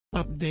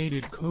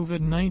Updated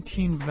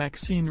COVID-19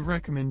 vaccine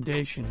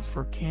recommendations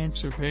for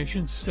cancer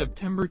patients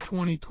September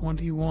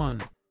 2021.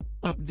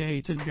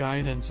 Updated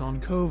guidance on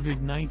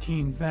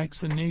COVID-19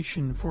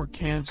 vaccination for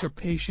cancer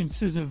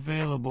patients is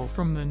available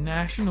from the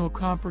National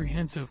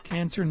Comprehensive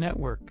Cancer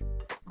Network.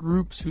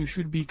 Groups who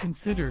should be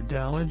considered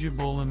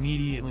eligible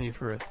immediately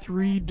for a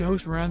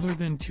 3-dose rather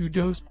than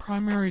 2-dose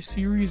primary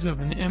series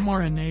of an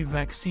mRNA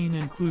vaccine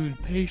include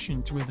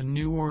patients with a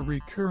new or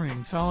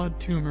recurring solid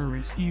tumor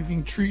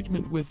receiving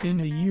treatment within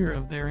a year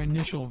of their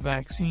initial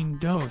vaccine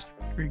dose,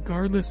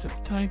 regardless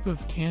of type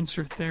of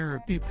cancer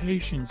therapy,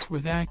 patients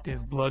with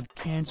active blood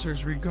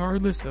cancers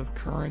regardless of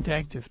current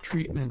active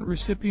treatment,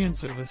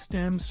 recipients of a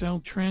stem cell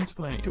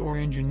transplant or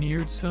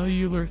engineered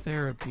cellular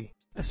therapy,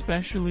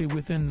 especially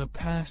within the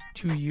past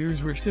 2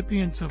 years,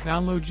 recipients of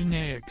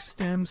allogeneic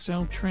stem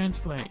cell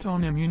transplant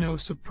on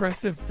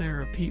immunosuppressive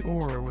therapy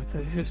or with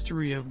a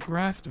history of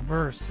graft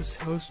versus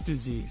host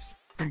disease,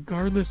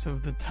 regardless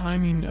of the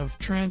timing of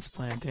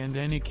transplant, and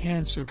any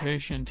cancer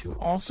patient who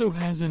also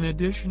has an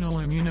additional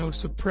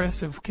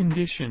immunosuppressive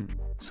condition,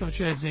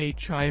 such as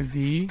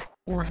HIV,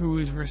 or who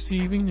is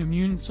receiving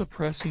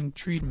immune-suppressing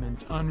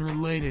treatment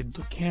unrelated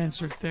to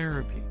cancer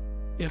therapy.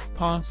 If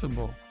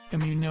possible,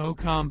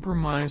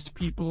 immunocompromised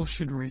people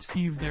should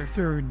receive their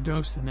 3rd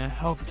dose in a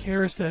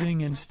healthcare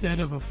setting instead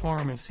of a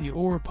pharmacy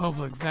or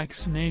public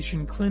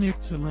vaccination clinic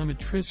to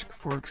limit risk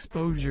for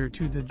exposure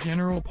to the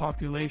general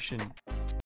population.